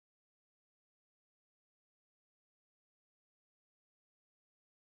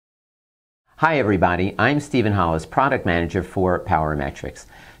Hi everybody, I'm Stephen Hollis, Product Manager for Powermetrix.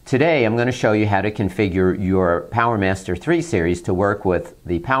 Today I'm going to show you how to configure your PowerMaster 3 series to work with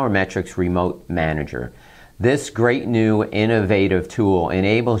the Powermetrix Remote Manager. This great new innovative tool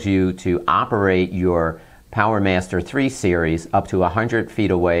enables you to operate your PowerMaster 3 series up to 100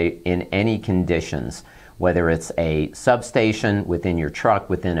 feet away in any conditions, whether it's a substation, within your truck,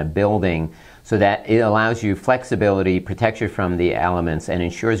 within a building, so that it allows you flexibility, protects you from the elements, and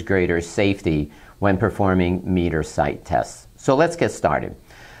ensures greater safety when performing meter site tests. So let's get started.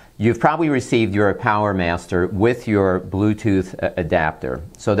 You've probably received your PowerMaster with your Bluetooth adapter.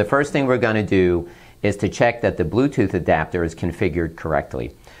 So the first thing we're going to do is to check that the Bluetooth adapter is configured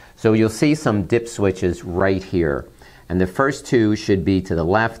correctly. So you'll see some dip switches right here. And the first two should be to the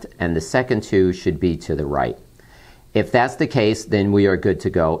left, and the second two should be to the right. If that's the case, then we are good to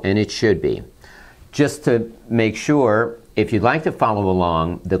go, and it should be. Just to make sure, if you'd like to follow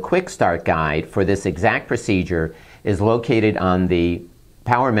along, the quick start guide for this exact procedure is located on the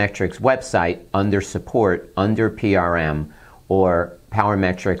Powermetrix website under Support, under PRM, or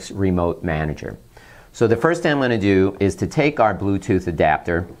Powermetrix Remote Manager. So the first thing I'm going to do is to take our Bluetooth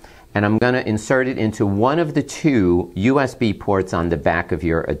adapter, and I'm going to insert it into one of the two USB ports on the back of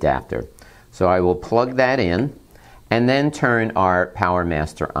your adapter. So I will plug that in and then turn our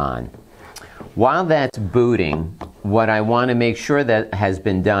PowerMaster on. While that's booting, what I want to make sure that has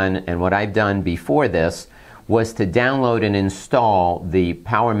been done, and what I've done before this, was to download and install the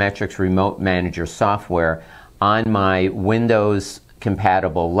Powermetrix Remote Manager software on my Windows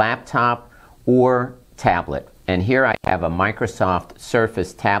compatible laptop or tablet. And here I have a Microsoft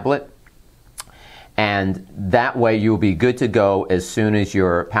Surface tablet, and that way you'll be good to go as soon as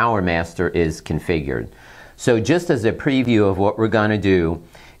your PowerMaster is configured. So just as a preview of what we're going to do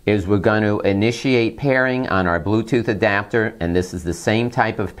is we're going to initiate pairing on our Bluetooth adapter, and this is the same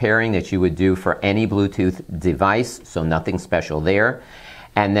type of pairing that you would do for any Bluetooth device, so nothing special there.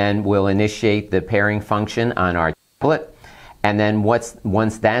 And then we'll initiate the pairing function on our tablet, and then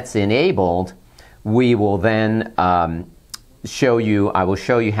once that's enabled, we will then I will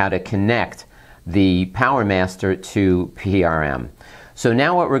show you how to connect the PowerMaster to PRM. So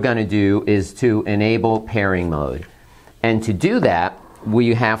now what we're going to do is to enable pairing mode. And to do that,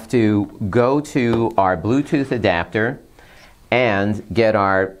 we have to go to our Bluetooth adapter and get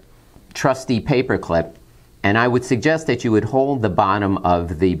our trusty paper clip. And I would suggest that you would hold the bottom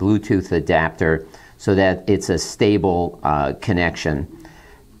of the Bluetooth adapter so that it's a stable connection.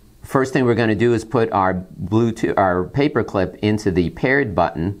 First thing we're going to do is put our paper clip into the paired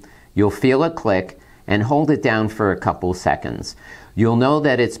button. You'll feel a click, and hold it down for a couple seconds. You'll know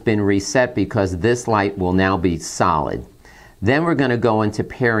that it's been reset because this light will now be solid. Then we're going to go into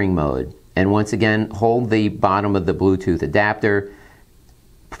pairing mode, and once again hold the bottom of the Bluetooth adapter,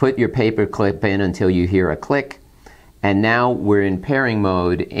 put your paper clip in until you hear a click, and now we're in pairing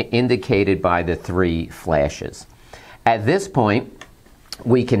mode indicated by the 3 flashes. At this point,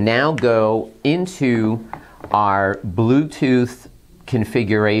 we can now go into our Bluetooth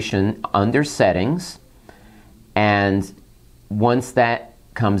configuration under settings, and once that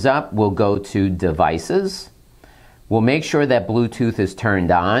comes up, we'll go to devices. We'll make sure that Bluetooth is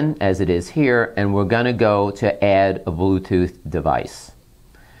turned on as it is here, and we're going to go to add a Bluetooth device.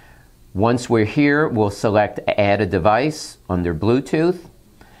 Once we're here, we'll select add a device under Bluetooth,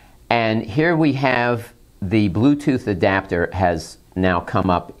 and here we have the Bluetooth adapter has now come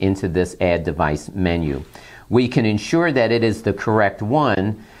up into this add device menu. We can ensure that it is the correct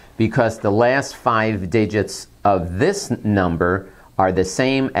one because the last 5 digits of this number are the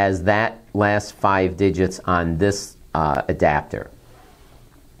same as that last 5 digits on this adapter.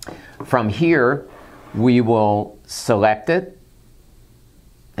 From here, we will select it,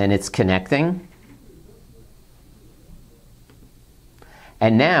 and it's connecting.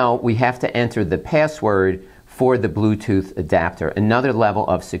 And now we have to enter the password for the Bluetooth adapter, another level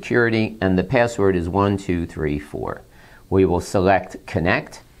of security, and the password is 1234. We will select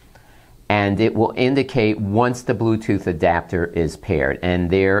connect, and it will indicate once the Bluetooth adapter is paired, and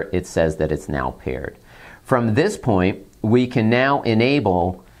there it says that it's now paired. From this point, we can now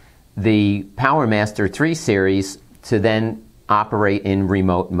enable the PowerMaster 3 series to then operate in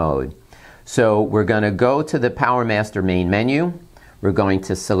remote mode. So we're going to go to the PowerMaster main menu. We're going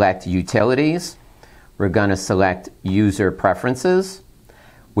to select Utilities. We're going to select User Preferences.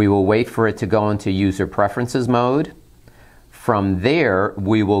 We will wait for it to go into User Preferences mode. From there,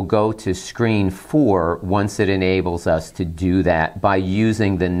 we will go to Screen 4 once it enables us to do that by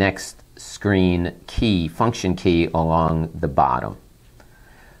using the next screen key, function key, along the bottom.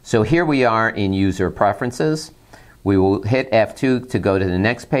 So here we are in User Preferences. We will hit F2 to go to the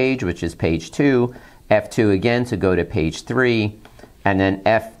next page, which is page 2, F2 again to go to page 3, and then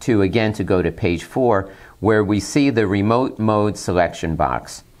F2 again to go to page 4, where we see the remote mode selection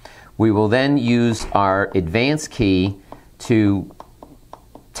box. We will then use our advanced key to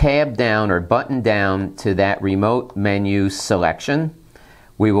tab down or button down to that remote menu selection.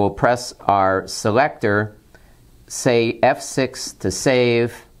 We will press our selector, say F6 to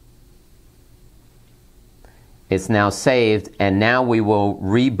save. It's now saved, and now we will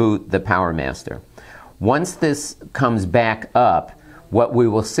reboot the PowerMaster. Once this comes back up, what we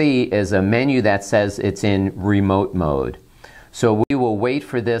will see is a menu that says it's in remote mode. So we will wait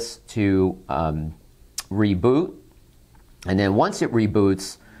for this to reboot, and then once it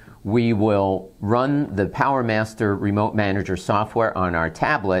reboots, we will run the PowerMaster Remote Manager software on our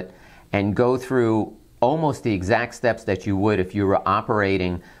tablet and go through almost the exact steps that you would if you were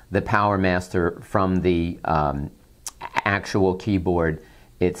operating the PowerMaster from the actual keyboard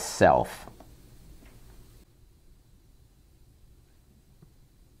itself.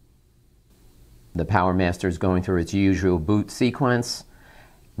 The PowerMaster is going through its usual boot sequence.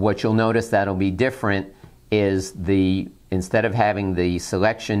 What you'll notice that'll be different is instead of having the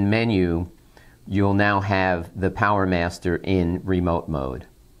selection menu, you'll now have the PowerMaster in remote mode.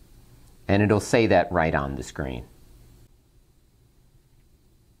 And it'll say that right on the screen.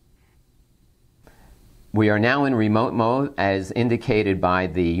 We are now in remote mode as indicated by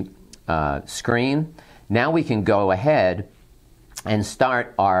the screen. Now we can go ahead and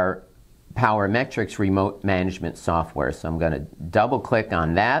start our Powermetrix remote management software. So I'm going to double click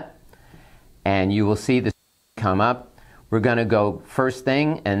on that, and you will see this come up. We're going to go first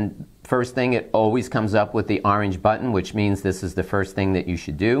thing, and first thing it always comes up with the orange button, which means this is the first thing that you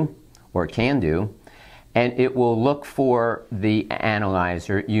should do or can do. And it will look for the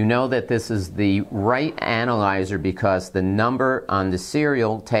analyzer. You know that this is the right analyzer because the number on the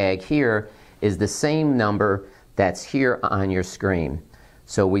serial tag here is the same number that's here on your screen.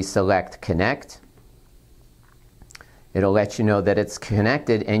 So we select Connect. It'll let you know that it's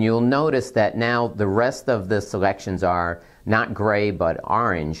connected, and you'll notice that now the rest of the selections are not gray but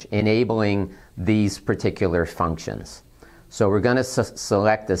orange, enabling these particular functions. So we're going to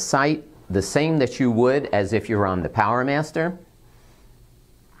select the site, the same that you would as if you're on the PowerMaster.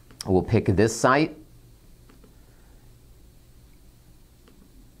 We'll pick this site.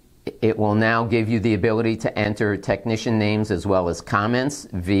 It will now give you the ability to enter technician names as well as comments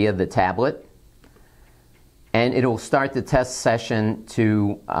via the tablet. And it will start the test session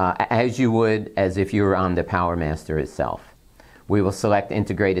as you would as if you were on the PowerMaster itself. We will select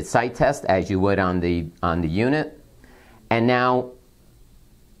integrated site test as you would on the unit. And now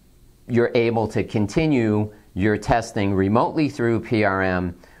you're able to continue your testing remotely through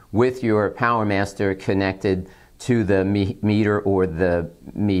PRM with your PowerMaster connected to the meter or the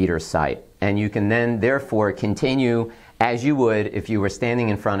meter site. And you can then therefore continue as you would if you were standing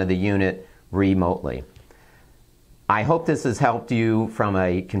in front of the unit remotely. I hope this has helped you from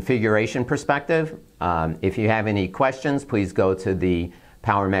a configuration perspective. If you have any questions, please go to the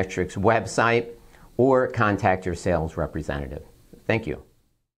Powermetrix website or contact your sales representative. Thank you.